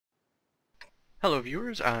Hello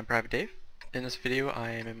viewers, I'm Private Dave. In this video I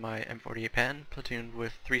am in my M48 Patton, platooned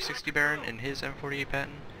with 360 Baron in his M48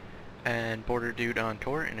 Patton, and Borderdude on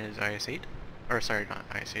tour in his IS-8. Or sorry, not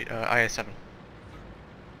IS-8, IS-7.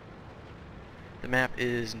 The map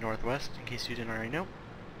is northwest, in case you didn't already know.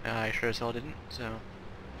 I sure as hell didn't, so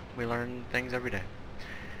we learn things every day.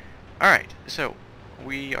 Alright, so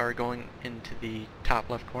we are going into the top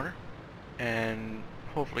left corner, and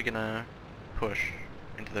hopefully gonna push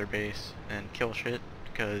into their base and kill shit,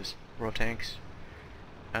 because world tanks,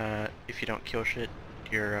 if you don't kill shit,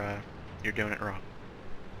 you're doing it wrong.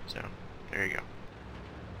 So there you go.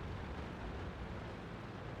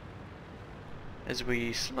 As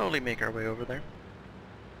we slowly make our way over there,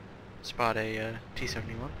 spot a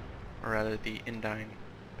T-71, or rather the Indyne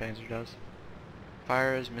Panzer does.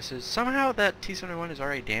 Fires, misses. Somehow that T-71 is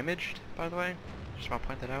already damaged, by the way. Just want to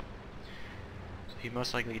point that out. So he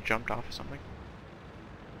most likely jumped off of something.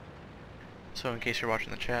 So in case you're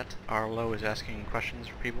watching the chat, Arlo is asking questions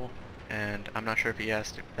for people, and I'm not sure if he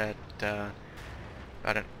asked if that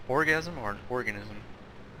about an orgasm or an organism.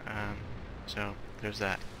 So there's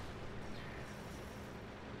that.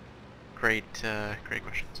 Great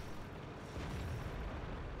questions.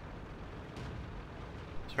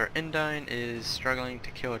 So our Indyne is struggling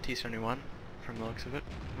to kill a T-71 from the looks of it,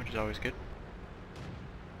 which is always good.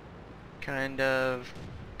 Kind of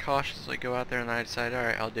cautiously go out there and I decide,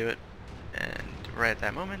 alright, I'll do it. And right at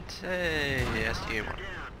that moment, hey, STA-1.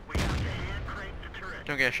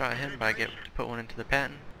 Don't get a shot at him, but I get to put one into the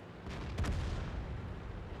Patton.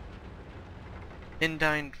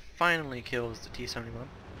 Indyne finally kills the T-71.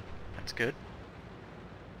 That's good.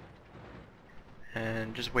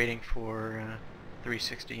 And just waiting for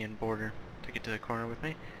 360 and Border to get to the corner with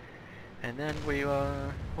me. And then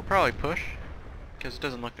we'll probably push, because it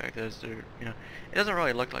doesn't look like it doesn't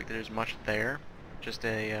really look like there's much there. Just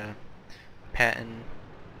a Patton,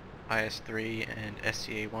 IS-3, and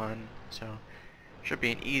STA-1, so should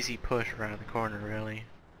be an easy push around the corner, really.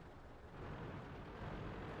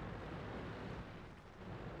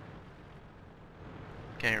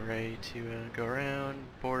 Getting ready to go around.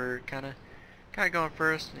 Border kind of going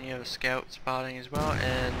first, and you have a scout spotting as well,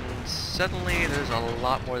 and suddenly there's a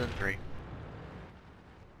lot more than 3.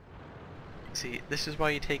 See, this is why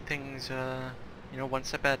you take things, one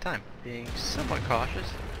step at a time, being somewhat cautious.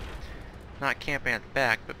 Not camping at the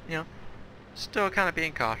back, but, still kind of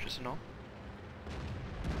being cautious and all.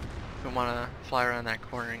 Don't want to fly around that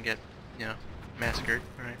corner and get, massacred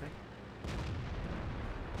or anything.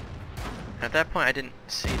 At that point I didn't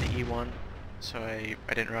see the E1, so I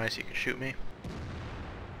didn't realize he could shoot me.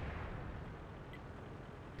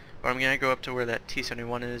 But I'm going to go up to where that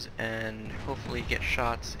T-71 is and hopefully get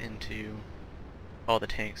shots into all the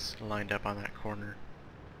tanks lined up on that corner,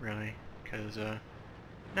 really, because,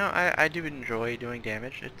 no, I do enjoy doing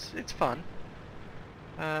damage. It's fun.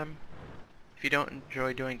 If you don't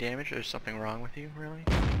enjoy doing damage, there's something wrong with you, really.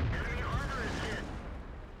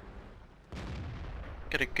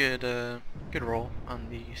 Get a good roll on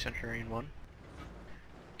the Centurion 1.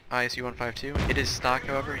 ISU 152. It is stock,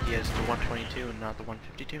 however. He has the 122 and not the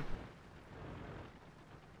 152.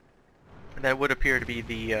 That would appear to be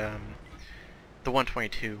the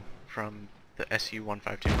 122 from the SU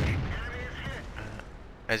 152 version.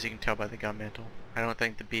 As you can tell by the gun mantle. I don't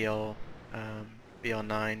think the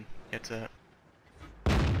BL9 gets that.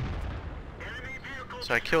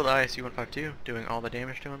 So I killed ISU 152, doing all the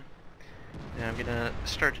damage to him. Now I'm gonna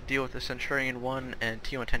start to deal with the Centurion 1 and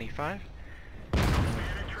T110E5.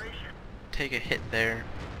 Take a hit there.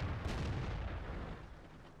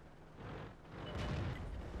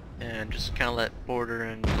 And just kinda let Border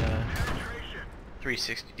and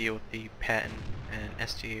 360 deal with the Patton and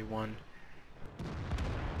STA-1.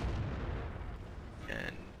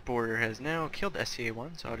 And Border has now killed the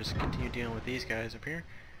STA-1, so I'll just continue dealing with these guys up here.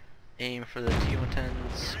 Aim for the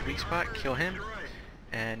T110's weak spot, kill him,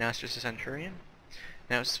 and now it's just a Centurion.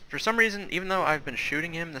 Now, for some reason, even though I've been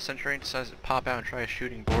shooting him, the Centurion decides to pop out and try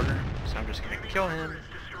shooting Border, so I'm just going to kill him,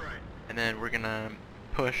 and then we're going to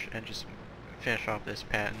push and just finish off this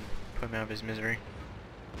Patton, put him out of his misery.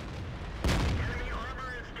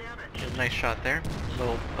 Get a nice shot there, a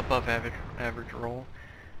little above average roll.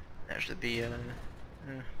 That should be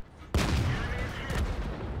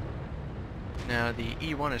Now the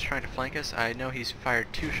E1 is trying to flank us. I know he's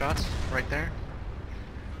fired 2 shots right there.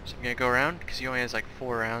 So I'm gonna go around because he only has like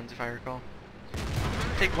 4 rounds if I recall.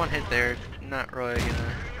 Take 1 hit there, not really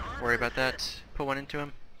gonna worry about that. Put 1 into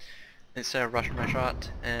him instead of rushing my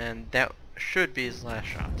shot, and that should be his last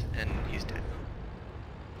shot, and he's dead.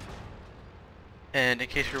 And in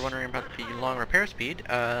case you're wondering about the long repair speed,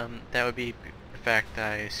 that would be fact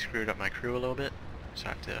that I screwed up my crew a little bit, so I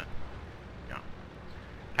have to, you know,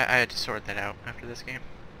 I had to sort that out after this game,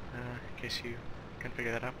 in case you can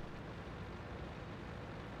figure that out.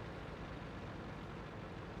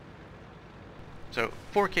 So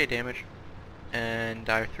 4K damage, and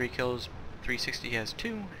I have 3 kills. 360 has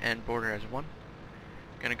 2, and Border has 1.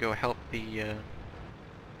 Gonna go help the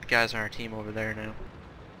guys on our team over there now.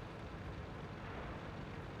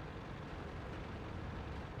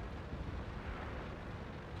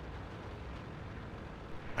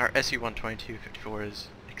 Our SU-122-54 is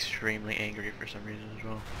extremely angry for some reason as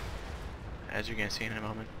well, as you're gonna see in a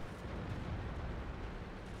moment.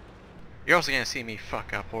 You're also gonna see me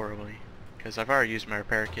fuck up horribly, because I've already used my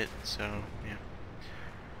repair kit, so yeah.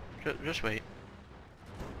 Just wait.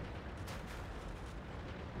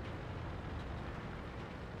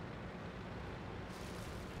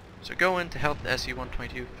 So go in to help the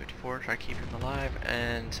SU-122-54, try to keep him alive,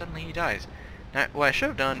 and suddenly he dies. Now, what I should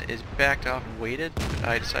have done is backed off and waited, but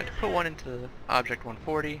I decided to put one into the Object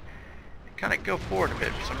 140, and kind of go forward a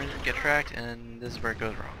bit for some reason, get tracked, and this is where it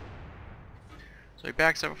goes wrong. So he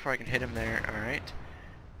backs up before I can hit him there, alright.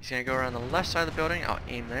 He's going to go around the left side of the building, I'll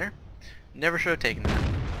aim there. Never should have taken that.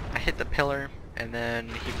 I hit the pillar, and then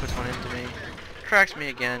he puts one into me, tracks me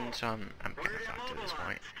again, so I'm kind of fucked at this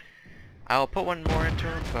point. I'll put one more into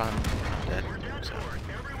him, but I'm dead. So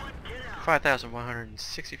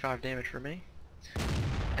 5,165 damage for me,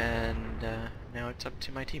 and now it's up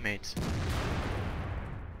to my teammates.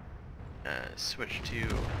 Switch to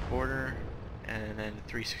Border, and then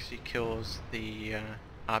 360 kills the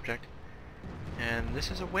object, and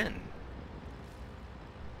this is a win.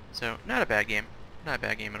 So not a bad game, not a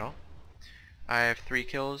bad game at all. I have 3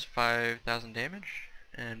 kills, 5,000 damage,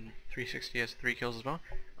 and 360 has 3 kills as well.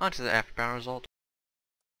 On to the after-battle result.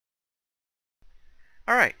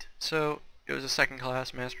 Alright, so it was a second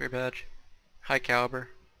class mastery badge, high caliber,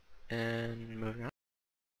 and moving on.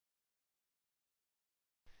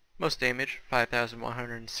 Most damage,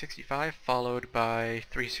 5,165, followed by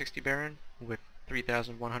 360 Baron with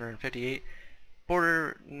 3,158.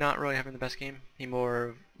 Border not really having the best game. He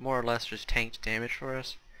more or less just tanked damage for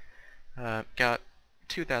us. Got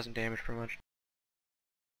 2,000 damage pretty much.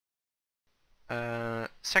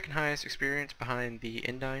 Second highest experience behind the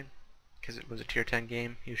Indine, because it was a tier 10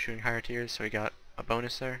 game. He was shooting higher tiers, so he got a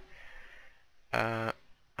bonus there. I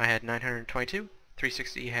had 922,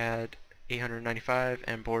 360 had 895,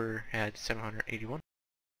 and Border had 781.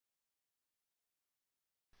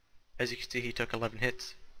 As you can see, he took 11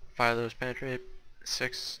 hits, 5 of those penetrated,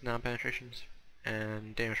 6 non-penetrations,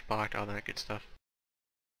 and damage blocked, all that good stuff.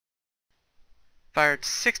 Fired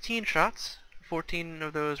 16 shots. 14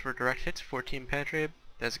 of those were direct hits, 14 penetrated.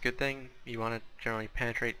 That's a good thing. You want to generally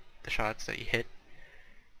penetrate the shots that you hit.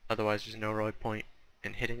 Otherwise, there's no really point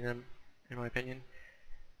in hitting them, in my opinion.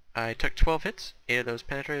 I took 12 hits, 8 of those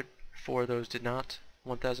penetrated, 4 of those did not.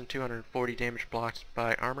 1,240 damage blocked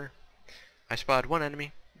by armor. I spotted 1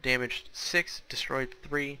 enemy, damaged 6, destroyed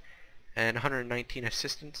 3, and 119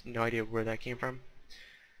 assistance. No idea where that came from.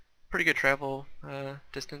 Pretty good travel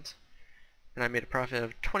distance. And I made a profit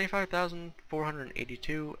of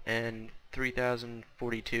 25,482 and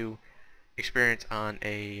 3,042 experience on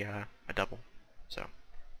a double. So,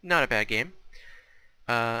 not a bad game.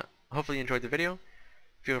 Hopefully you enjoyed the video.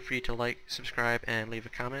 Feel free to like, subscribe, and leave a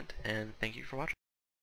comment, and thank you for watching.